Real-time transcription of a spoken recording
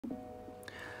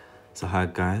So hi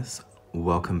guys,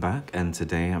 welcome back, and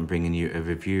today I'm bringing you a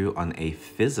review on a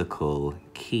physical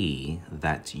key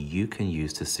that you can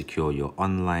use to secure your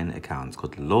online accounts,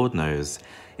 because Lord knows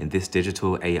in this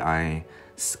digital AI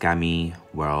scammy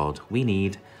world we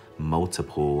need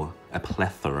a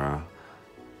plethora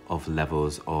of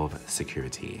levels of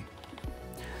security.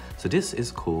 So this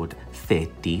is called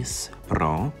Thetis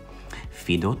Pro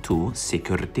Fido 2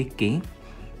 security key.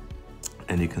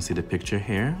 And you can see the picture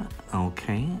here,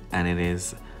 okay, and it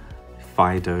is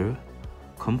Fido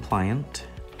compliant,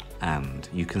 and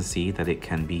you can see that it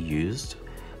can be used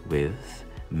with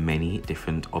many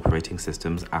different operating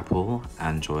systems, Apple,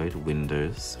 Android,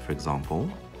 Windows, for example.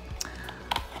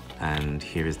 And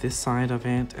here is this side of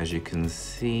it. As you can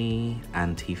see,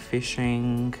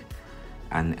 anti-phishing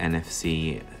and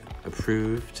NFC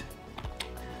approved.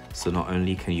 So not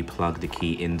only can you plug the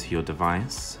key into your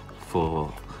device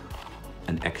for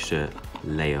an extra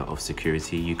layer of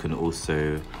security, you can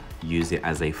also use it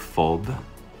as a fob.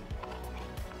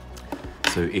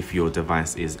 So if your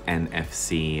device is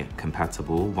NFC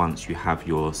compatible, once you have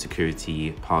your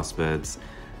security passwords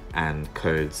and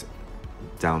codes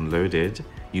downloaded,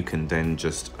 you can then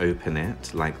just open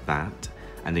it like that,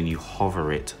 and then you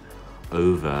hover it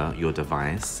over your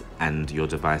device and your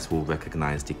device will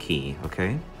recognize the key,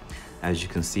 okay? As you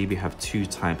can see, we have two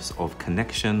types of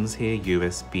connections here,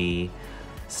 USB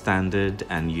standard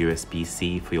and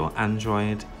USB-C for your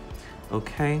Android,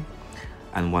 okay?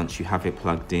 And once you have it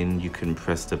plugged in, you can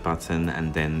press the button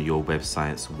and then your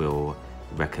websites will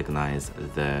recognize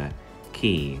the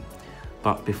key.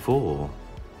 But before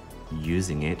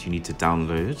using it, you need to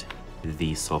download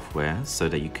the software so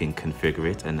that you can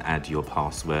configure it and add your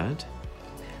password.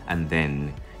 And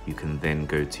then you can then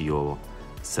go to your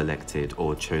selected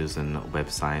or chosen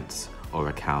websites or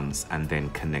accounts and then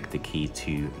connect the key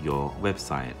to your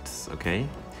websites, okay?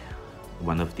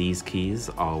 One of these keys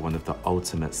are one of the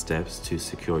ultimate steps to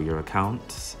secure your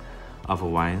accounts.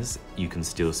 Otherwise, you can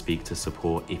still speak to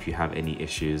support if you have any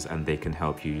issues, and they can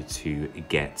help you to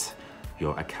get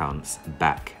your accounts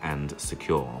back and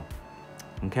secure,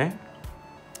 okay?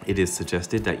 It is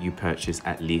suggested that you purchase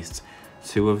at least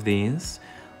 2 of these.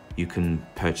 You can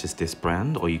purchase this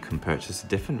brand or you can purchase a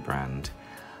different brand.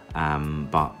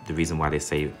 But the reason why they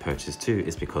say purchase 2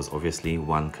 is because obviously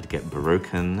one could get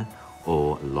broken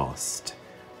or lost,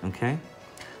 okay?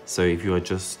 So if you are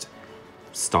just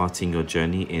starting your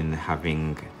journey in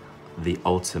having the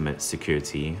ultimate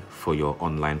security for your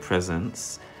online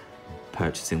presence,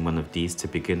 purchasing one of these to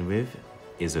begin with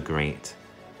is a great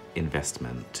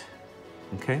investment,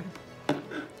 okay?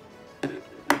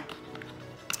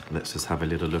 Let's just have a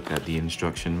little look at the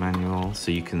instruction manual. So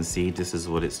you can see this is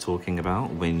what it's talking about.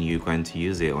 When you're going to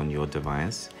use it on your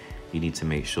device, you need to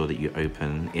make sure that you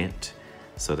open it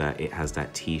so that it has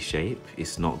that T shape.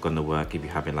 It's not going to work if you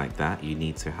have it like that. You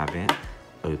need to have it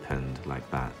opened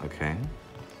like that, okay?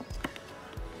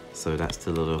 So that's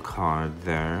the little card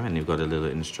there, and you've got a little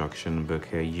instruction book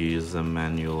here, user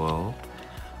manual.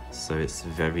 So it's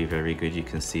very, very good. You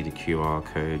can see the QR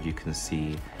code, you can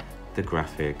see the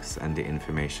graphics and the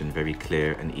information, very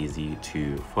clear and easy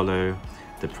to follow.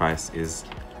 The price is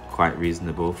quite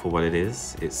reasonable for what it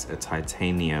is. It's a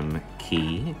titanium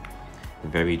key,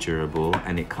 very durable,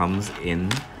 and it comes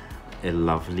in a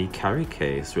lovely carry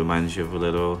case. Reminds you of a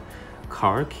little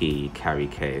car key carry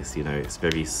case. You know, it's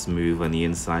very smooth on the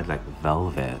inside, like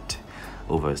velvet,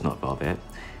 although it's not velvet.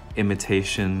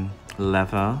 Imitation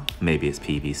leather, maybe it's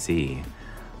PVC,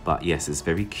 but yes, it's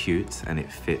very cute and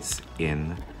it fits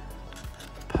in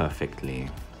perfectly.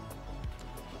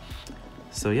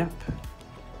 So yep,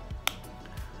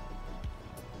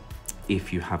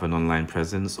 if you have an online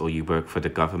presence or you work for the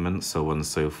government, so on and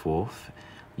so forth,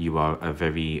 you are a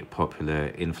very popular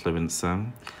influencer,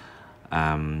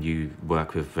 you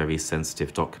work with very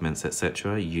sensitive documents,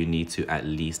 etc., you need to at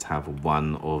least have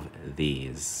one of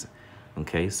these,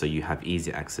 okay? So you have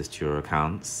easy access to your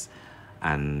accounts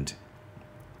and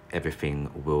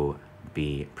everything will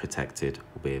be protected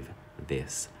with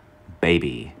this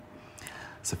baby.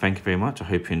 So thank you very much. I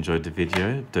hope you enjoyed the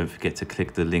video. Don't forget to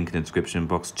click the link in the description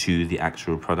box to the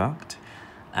actual product,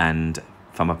 and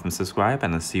thumb up and subscribe,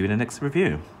 and I'll see you in the next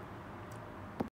review.